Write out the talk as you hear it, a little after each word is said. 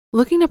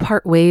Looking to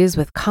part ways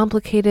with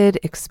complicated,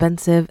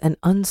 expensive, and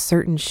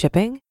uncertain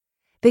shipping?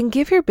 Then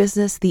give your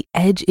business the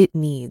edge it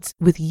needs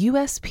with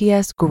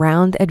USPS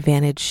Ground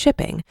Advantage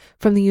shipping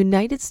from the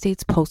United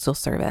States Postal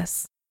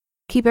Service.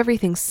 Keep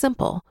everything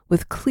simple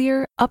with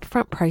clear,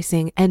 upfront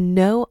pricing and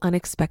no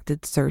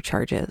unexpected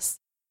surcharges.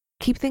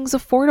 Keep things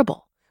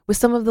affordable with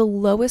some of the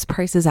lowest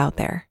prices out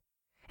there.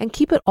 And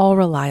keep it all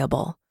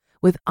reliable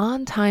with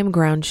on-time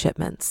ground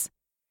shipments.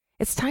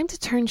 It's time to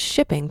turn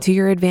shipping to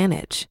your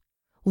advantage.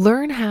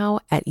 Learn how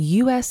at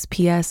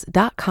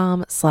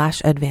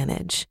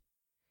USPS.com/advantage.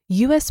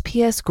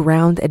 USPS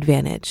Ground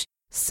Advantage.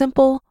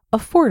 Simple,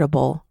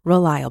 affordable,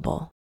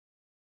 reliable.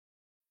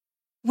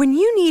 When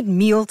you need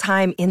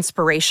mealtime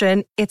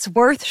inspiration, it's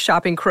worth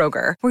shopping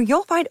Kroger, where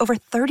you'll find over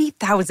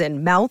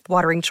 30,000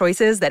 mouth-watering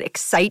choices that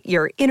excite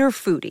your inner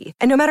foodie.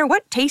 And no matter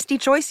what tasty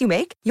choice you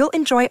make, you'll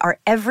enjoy our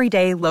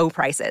everyday low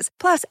prices,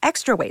 plus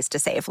extra ways to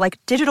save, like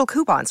digital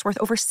coupons worth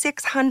over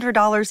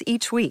 $600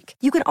 each week.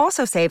 You can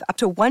also save up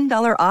to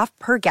 $1 off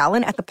per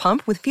gallon at the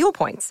pump with fuel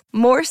points.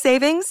 More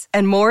savings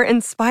and more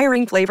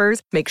inspiring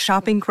flavors make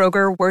shopping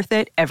Kroger worth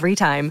it every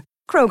time.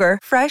 Kroger,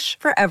 fresh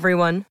for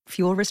everyone.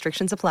 Fuel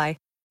restrictions apply.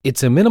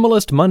 It's a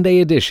Minimalist Monday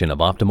edition of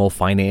Optimal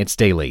Finance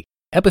Daily,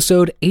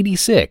 episode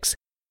 86,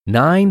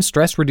 9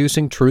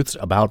 Stress-Reducing Truths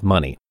About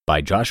Money by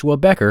Joshua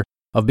Becker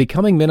of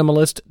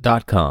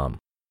BecomingMinimalist.com.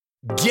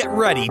 Get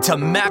ready to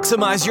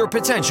maximize your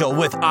potential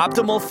with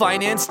Optimal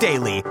Finance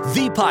Daily,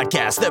 the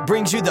podcast that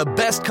brings you the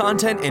best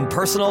content in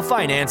personal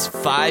finance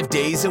 5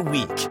 days a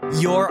week.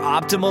 Your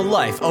optimal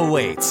life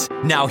awaits.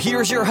 Now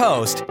here's your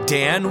host,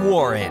 Dan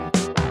Warren.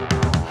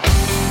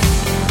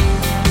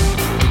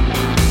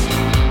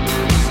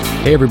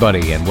 Hey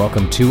everybody, and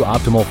welcome to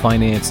Optimal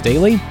Finance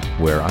Daily,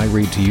 where I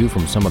read to you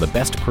from some of the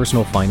best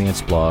personal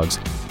finance blogs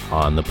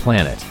on the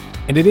planet.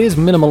 And it is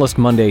Minimalist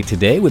Monday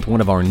today with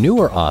one of our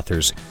newer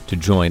authors to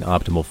join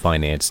Optimal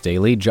Finance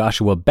Daily,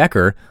 Joshua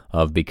Becker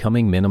of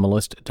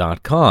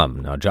BecomingMinimalist.com.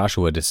 Now,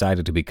 Joshua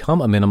decided to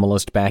become a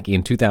minimalist back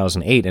in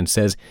 2008 and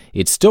says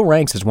it still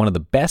ranks as one of the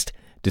best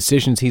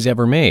decisions he's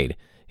ever made.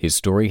 His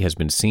story has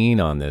been seen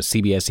on the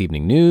CBS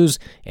Evening News,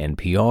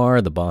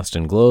 NPR, the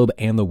Boston Globe,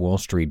 and the Wall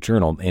Street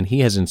Journal, and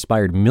he has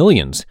inspired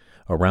millions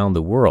around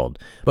the world.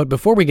 But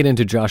before we get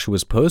into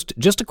Joshua's post,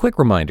 just a quick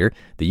reminder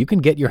that you can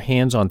get your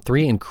hands on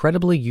 3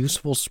 incredibly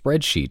useful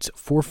spreadsheets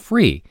for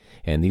free.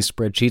 And these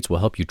spreadsheets will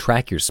help you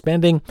track your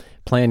spending,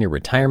 plan your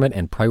retirement,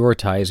 and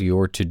prioritize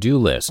your to-do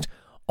list.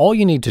 All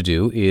you need to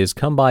do is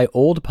come by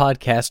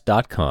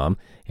oldpodcast.com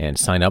and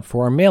sign up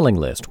for our mailing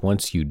list.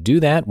 Once you do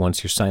that,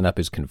 once your sign up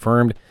is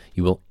confirmed,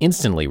 you will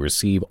instantly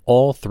receive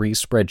all 3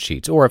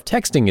 spreadsheets. Or if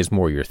texting is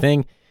more your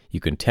thing, you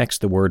can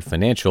text the word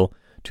financial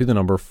to the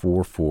number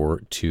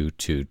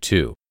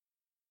 44222.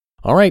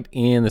 All right,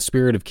 in the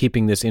spirit of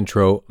keeping this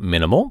intro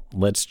minimal,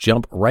 let's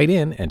jump right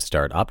in and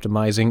start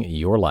optimizing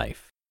your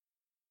life.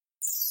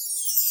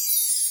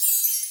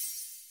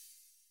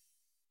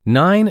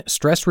 9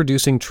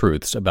 Stress-Reducing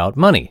Truths About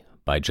Money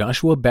by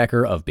Joshua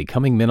Becker of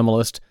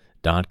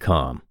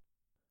BecomingMinimalist.com.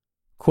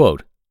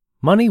 Quote,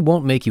 "Money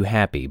won't make you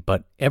happy,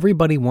 but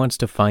everybody wants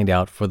to find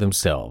out for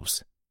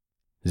themselves."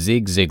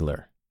 Zig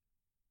Ziglar.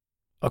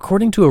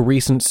 According to a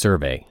recent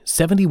survey,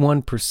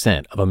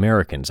 71% of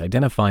Americans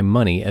identify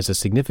money as a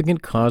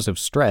significant cause of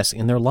stress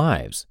in their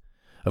lives.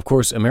 Of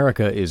course,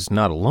 America is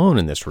not alone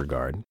in this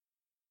regard.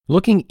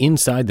 Looking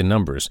inside the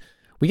numbers,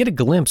 we get a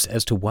glimpse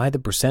as to why the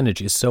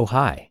percentage is so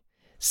high.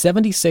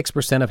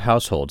 76% of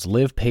households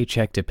live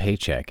paycheck to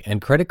paycheck,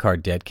 and credit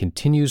card debt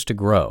continues to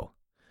grow.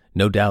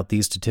 No doubt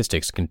these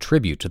statistics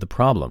contribute to the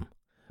problem.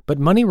 But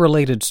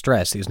money-related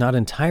stress is not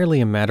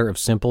entirely a matter of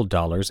simple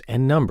dollars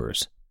and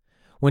numbers.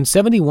 When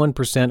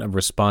 71% of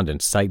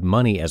respondents cite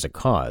money as a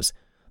cause,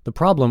 the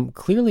problem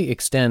clearly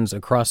extends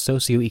across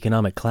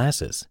socioeconomic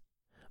classes.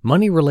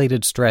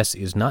 Money-related stress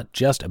is not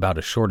just about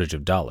a shortage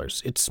of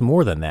dollars, it's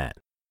more than that.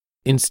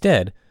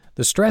 Instead,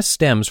 the stress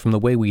stems from the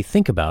way we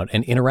think about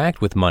and interact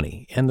with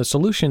money, and the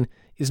solution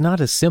is not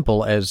as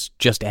simple as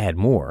just add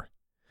more.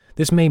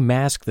 This may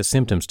mask the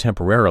symptoms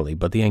temporarily,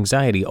 but the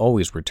anxiety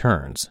always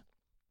returns.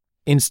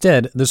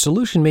 Instead, the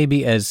solution may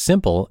be as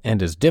simple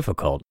and as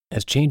difficult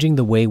as changing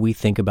the way we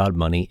think about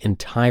money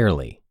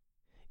entirely.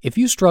 If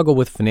you struggle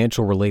with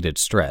financial-related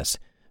stress,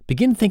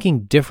 begin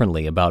thinking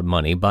differently about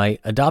money by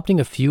adopting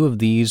a few of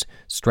these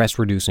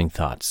stress-reducing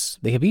thoughts.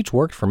 They have each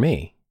worked for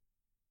me.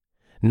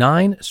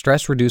 9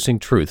 Stress-Reducing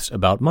Truths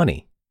About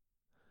Money.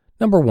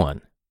 Number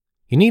 1.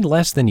 You need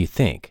less than you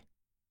think.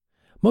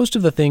 Most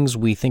of the things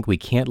we think we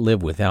can't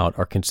live without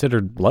are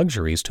considered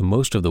luxuries to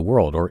most of the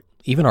world, or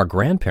even our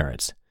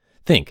grandparents.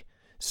 Think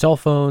cell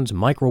phones,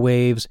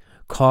 microwaves,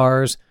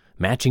 cars,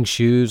 matching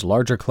shoes,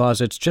 larger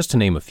closets, just to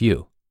name a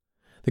few.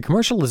 The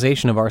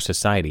commercialization of our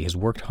society has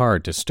worked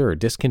hard to stir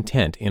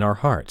discontent in our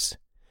hearts.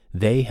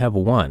 They have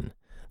won.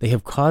 They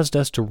have caused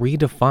us to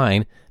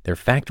redefine their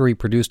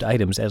factory-produced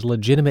items as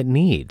legitimate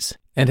needs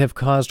and have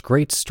caused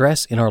great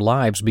stress in our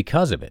lives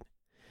because of it.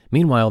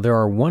 Meanwhile, there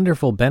are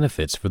wonderful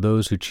benefits for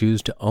those who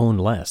choose to own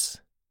less.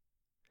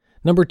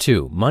 Number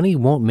 2, money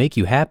won't make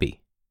you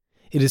happy.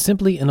 It is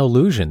simply an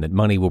illusion that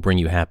money will bring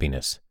you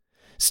happiness.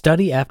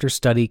 Study after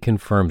study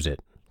confirms it.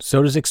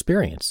 So does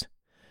experience.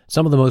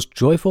 Some of the most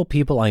joyful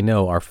people I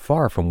know are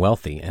far from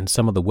wealthy, and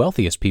some of the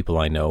wealthiest people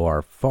I know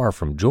are far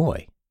from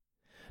joy.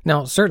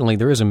 Now, certainly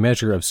there is a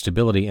measure of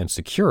stability and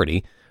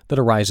security that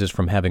arises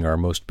from having our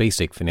most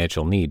basic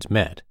financial needs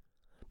met.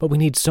 But we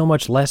need so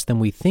much less than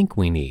we think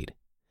we need.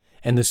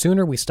 And the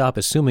sooner we stop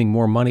assuming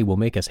more money will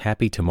make us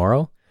happy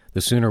tomorrow,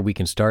 the sooner we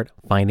can start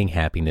finding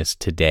happiness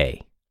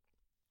today.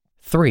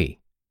 3.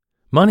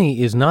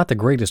 Money is not the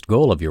greatest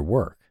goal of your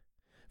work.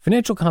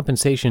 Financial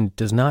compensation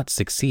does not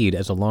succeed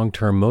as a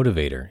long-term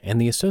motivator, and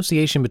the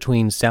association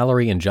between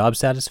salary and job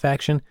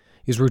satisfaction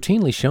is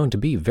routinely shown to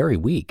be very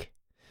weak.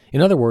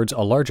 In other words,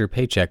 a larger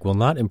paycheck will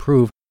not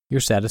improve your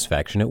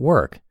satisfaction at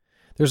work.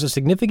 There's a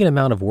significant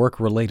amount of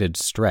work-related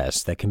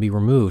stress that can be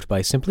removed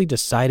by simply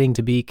deciding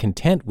to be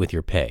content with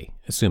your pay,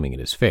 assuming it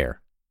is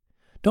fair.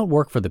 Don't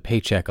work for the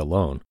paycheck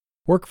alone.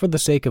 Work for the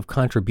sake of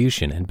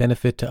contribution and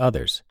benefit to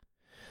others.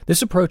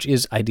 This approach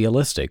is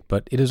idealistic,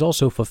 but it is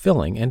also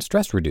fulfilling and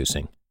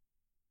stress-reducing.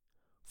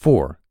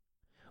 4.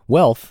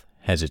 Wealth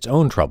has its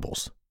own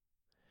troubles.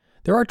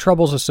 There are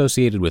troubles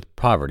associated with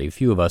poverty.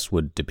 Few of us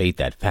would debate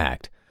that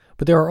fact,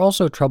 but there are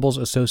also troubles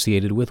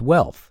associated with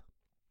wealth.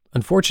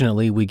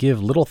 Unfortunately, we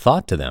give little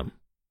thought to them.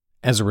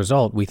 As a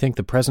result, we think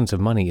the presence of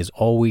money is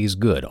always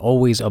good,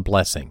 always a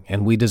blessing,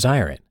 and we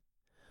desire it.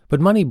 But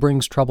money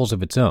brings troubles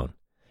of its own.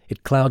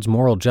 It clouds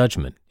moral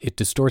judgment. It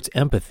distorts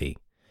empathy.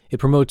 It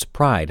promotes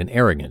pride and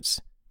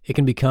arrogance. It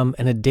can become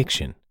an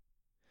addiction.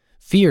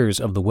 Fears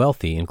of the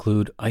wealthy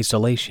include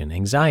isolation,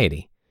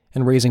 anxiety,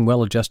 and raising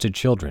well-adjusted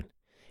children.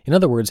 In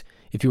other words,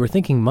 if you are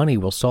thinking money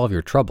will solve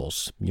your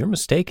troubles, you're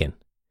mistaken.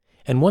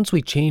 And once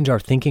we change our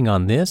thinking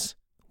on this,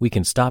 we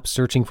can stop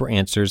searching for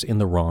answers in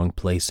the wrong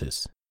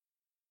places.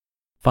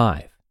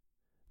 5.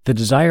 The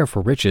desire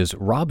for riches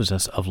robs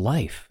us of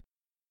life.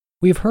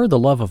 We have heard the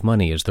love of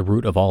money is the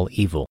root of all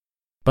evil,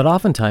 but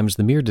oftentimes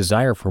the mere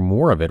desire for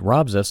more of it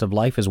robs us of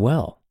life as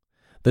well.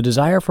 The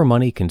desire for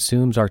money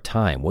consumes our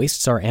time,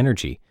 wastes our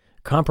energy,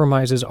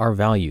 compromises our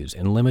values,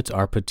 and limits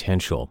our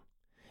potential.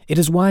 It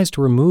is wise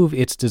to remove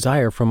its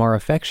desire from our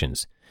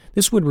affections.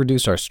 This would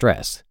reduce our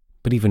stress,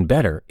 but even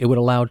better, it would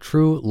allow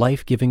true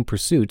life-giving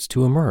pursuits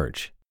to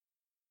emerge.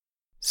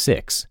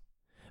 6.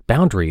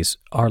 Boundaries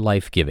are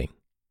life-giving.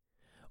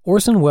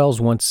 Orson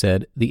Welles once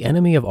said, "The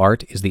enemy of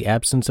art is the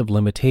absence of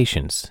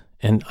limitations,"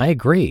 and I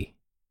agree.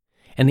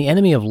 And the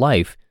enemy of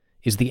life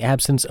is the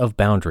absence of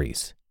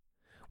boundaries.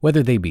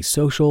 Whether they be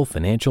social,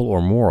 financial,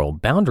 or moral,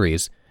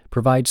 boundaries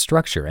provide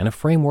structure and a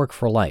framework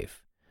for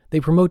life. They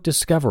promote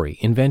discovery,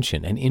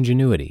 invention, and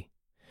ingenuity.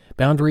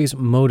 Boundaries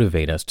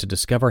motivate us to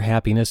discover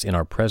happiness in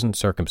our present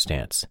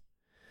circumstance.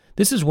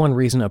 This is one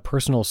reason a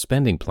personal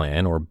spending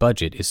plan or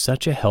budget is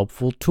such a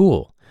helpful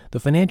tool. The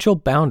financial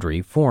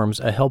boundary forms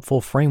a helpful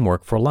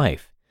framework for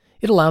life.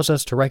 It allows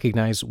us to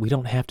recognize we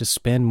don't have to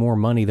spend more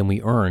money than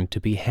we earn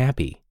to be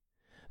happy.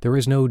 There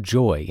is no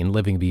joy in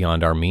living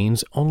beyond our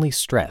means, only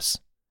stress.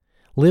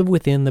 Live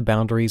within the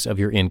boundaries of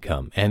your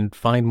income and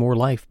find more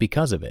life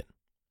because of it.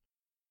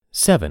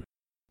 7.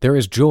 There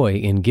is joy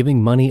in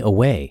giving money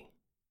away.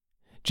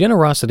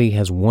 Generosity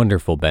has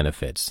wonderful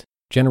benefits.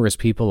 Generous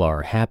people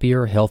are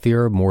happier,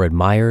 healthier, more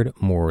admired,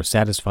 more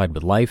satisfied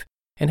with life,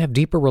 and have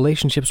deeper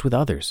relationships with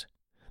others.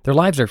 Their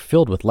lives are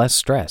filled with less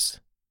stress.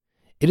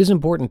 It is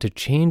important to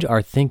change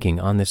our thinking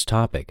on this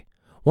topic.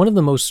 One of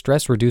the most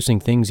stress-reducing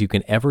things you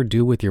can ever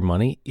do with your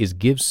money is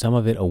give some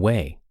of it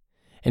away.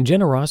 And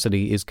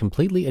generosity is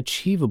completely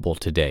achievable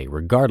today,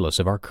 regardless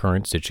of our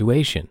current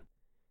situation.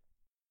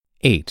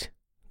 8.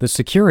 The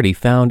security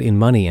found in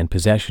money and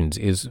possessions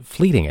is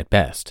fleeting at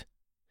best.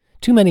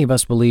 Too many of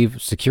us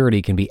believe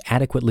security can be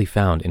adequately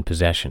found in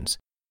possessions.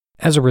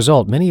 As a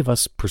result, many of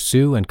us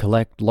pursue and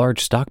collect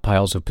large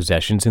stockpiles of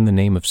possessions in the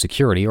name of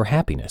security or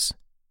happiness.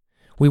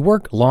 We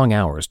work long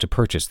hours to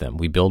purchase them.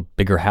 We build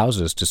bigger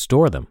houses to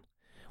store them.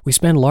 We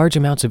spend large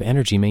amounts of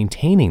energy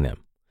maintaining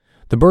them.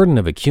 The burden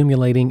of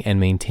accumulating and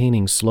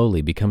maintaining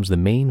slowly becomes the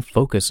main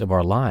focus of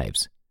our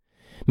lives.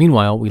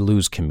 Meanwhile, we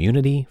lose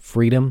community,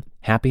 freedom,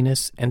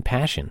 happiness, and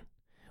passion.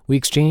 We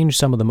exchange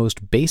some of the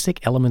most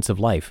basic elements of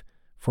life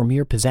for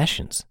mere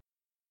possessions.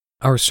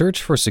 Our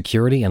search for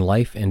security and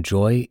life and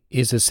joy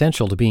is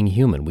essential to being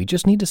human. We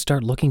just need to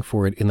start looking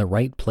for it in the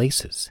right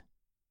places.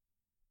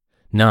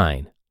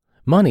 9.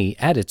 Money,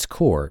 at its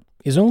core,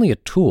 is only a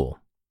tool.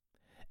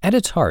 At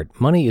its heart,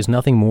 money is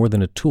nothing more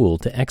than a tool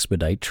to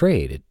expedite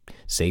trade. It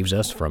saves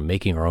us from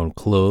making our own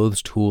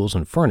clothes, tools,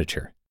 and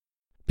furniture.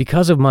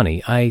 Because of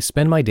money, I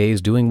spend my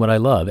days doing what I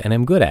love and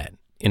am good at.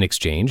 In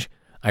exchange,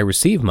 I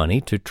receive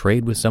money to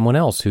trade with someone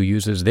else who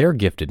uses their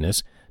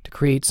giftedness to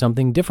create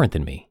something different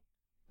than me.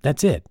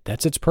 That's it.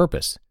 That's its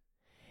purpose.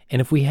 And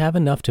if we have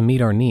enough to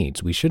meet our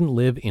needs, we shouldn't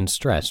live in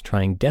stress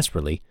trying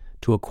desperately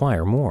to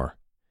acquire more.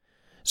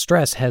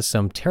 Stress has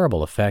some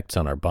terrible effects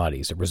on our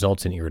bodies. It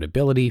results in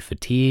irritability,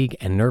 fatigue,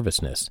 and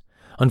nervousness.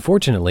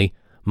 Unfortunately,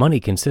 money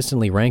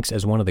consistently ranks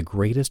as one of the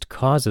greatest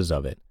causes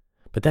of it,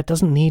 but that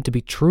doesn't need to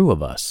be true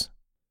of us.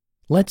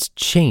 Let's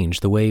change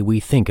the way we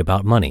think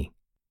about money.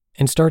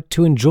 and start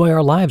to enjoy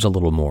our lives a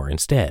little more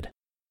instead.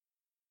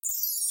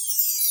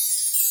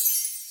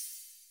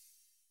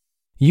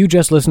 You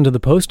just listened to the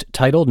post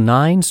titled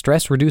 9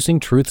 Stress-Reducing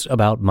Truths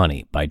About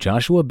Money by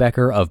Joshua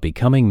Becker of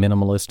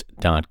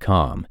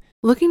BecomingMinimalist.com.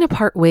 Looking to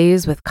part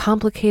ways with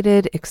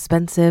complicated,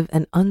 expensive,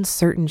 and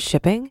uncertain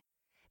shipping?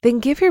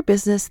 Then give your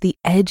business the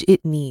edge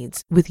it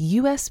needs with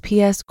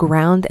USPS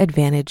Ground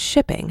Advantage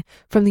shipping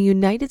from the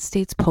United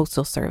States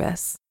Postal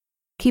Service.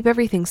 Keep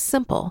everything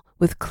simple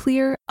with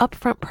clear,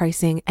 upfront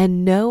pricing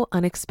and no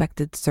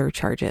unexpected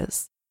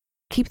surcharges.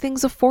 Keep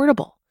things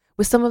affordable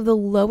with some of the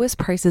lowest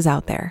prices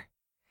out there.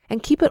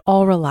 And keep it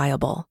all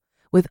reliable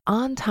with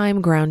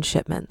on-time ground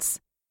shipments.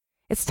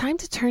 It's time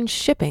to turn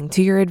shipping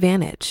to your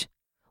advantage.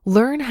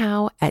 Learn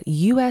how at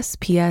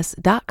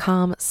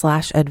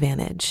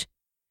USPS.com/advantage.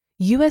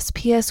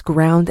 USPS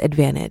Ground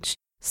Advantage.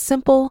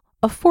 Simple,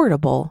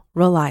 affordable,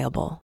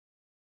 reliable.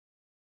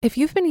 If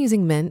you've been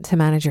using Mint to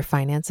manage your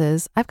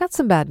finances, I've got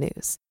some bad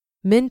news.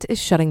 Mint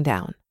is shutting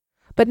down.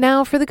 But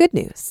now for the good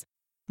news.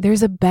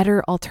 There's a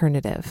better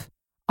alternative.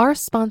 Our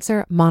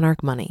sponsor,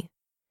 Monarch Money.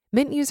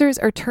 Mint users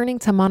are turning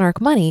to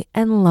Monarch Money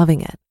and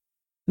loving it.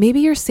 Maybe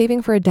you're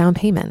saving for a down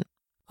payment,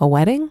 a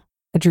wedding,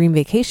 a dream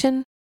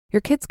vacation,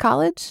 your kid's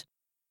college.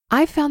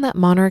 I've found that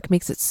Monarch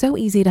makes it so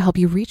easy to help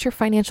you reach your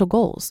financial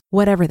goals,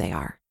 whatever they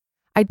are.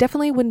 I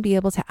definitely wouldn't be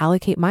able to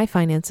allocate my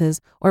finances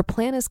or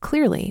plan as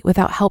clearly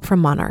without help from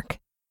Monarch.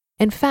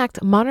 In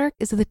fact, Monarch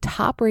is the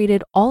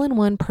top-rated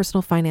all-in-one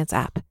personal finance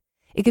app.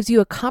 It gives you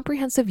a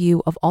comprehensive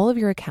view of all of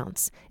your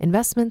accounts,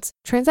 investments,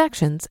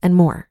 transactions, and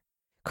more.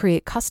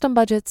 Create custom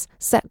budgets,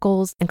 set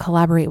goals, and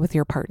collaborate with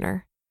your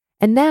partner.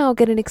 And now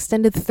get an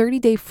extended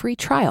 30-day free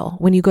trial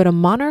when you go to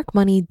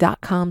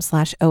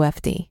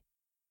monarchmoney.com/OFD.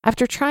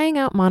 After trying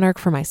out Monarch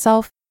for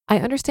myself, I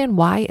understand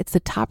why it's the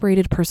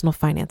top-rated personal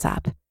finance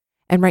app.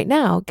 And right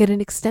now, get an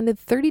extended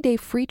 30-day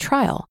free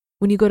trial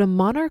when you go to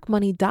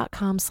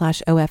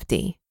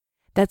monarchmoney.com/OFD.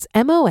 That's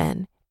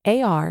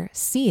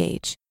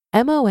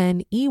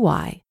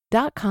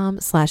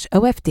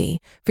monarchmoney.com/OFD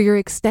for your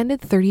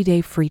extended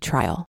 30-day free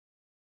trial.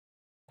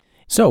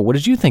 So, what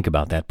did you think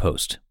about that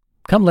post?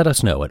 Come let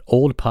us know at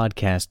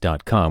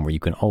oldpodcast.com, where you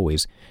can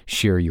always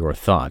share your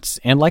thoughts.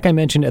 And like I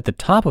mentioned at the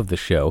top of the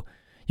show,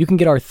 you can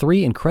get our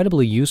 3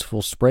 incredibly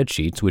useful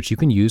spreadsheets, which you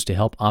can use to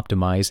help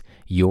optimize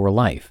your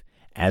life.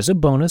 As a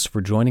bonus for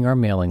joining our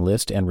mailing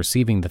list and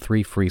receiving the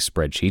 3 free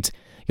spreadsheets,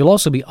 you'll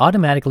also be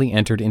automatically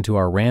entered into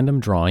our random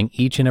drawing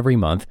each and every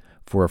month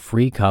for a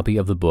free copy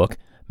of the book,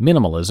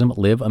 Minimalism,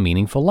 Live a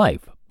Meaningful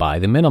Life by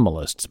the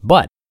Minimalists.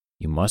 But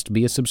you must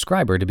be a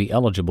subscriber to be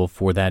eligible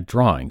for that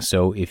drawing.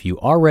 So if you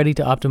are ready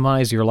to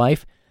optimize your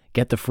life,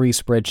 get the free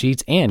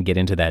spreadsheets, and get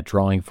into that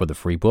drawing for the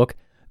free book,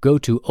 go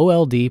to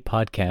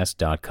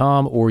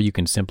oldpodcast.com, or you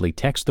can simply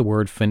text the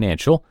word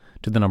financial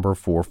to the number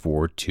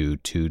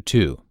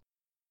 44222.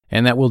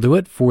 And that will do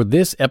it for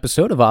this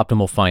episode of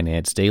Optimal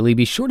Finance Daily.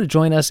 Be sure to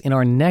join us in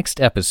our next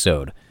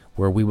episode,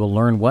 where we will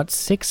learn what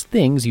 6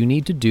 things you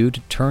need to do to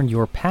turn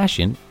your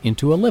passion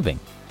into a living.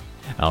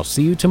 I'll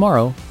see you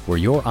tomorrow, where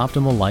your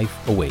optimal life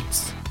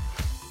awaits.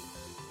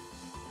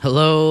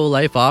 Hello,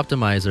 Life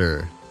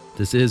Optimizer.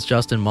 This is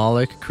Justin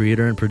Malik,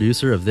 creator and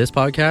producer of this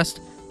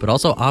podcast, but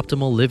also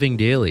Optimal Living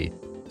Daily,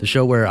 the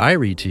show where I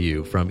read to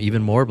you from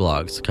even more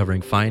blogs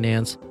covering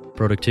finance,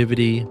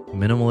 productivity,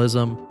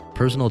 minimalism,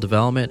 personal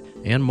development,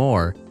 and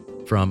more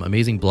from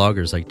amazing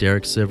bloggers like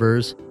Derek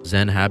Sivers,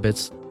 Zen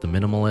Habits, The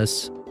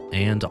Minimalists,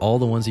 and all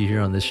the ones you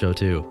hear on this show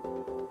too.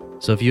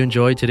 So if you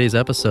enjoyed today's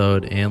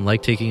episode and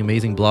like taking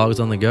amazing blogs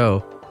on the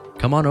go,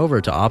 come on over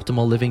to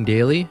Optimal Living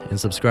Daily and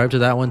subscribe to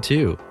that one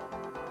too.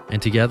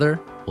 And together,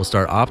 we'll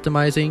start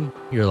optimizing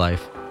your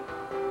life.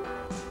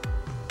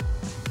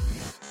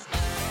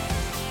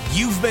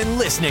 You've been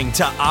listening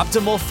to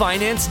Optimal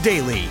Finance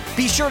Daily.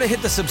 Be sure to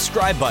hit the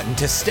subscribe button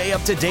to stay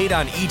up to date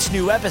on each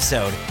new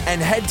episode,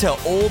 and head to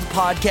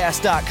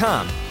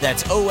oldpodcast.com,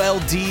 that's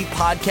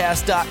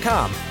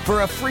OLDpodcast.com,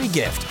 for a free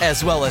gift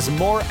as well as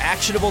more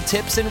actionable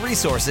tips and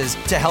resources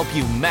to help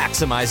you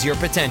maximize your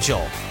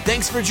potential.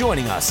 Thanks for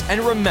joining us,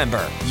 and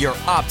remember, your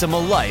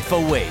optimal life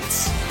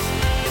awaits.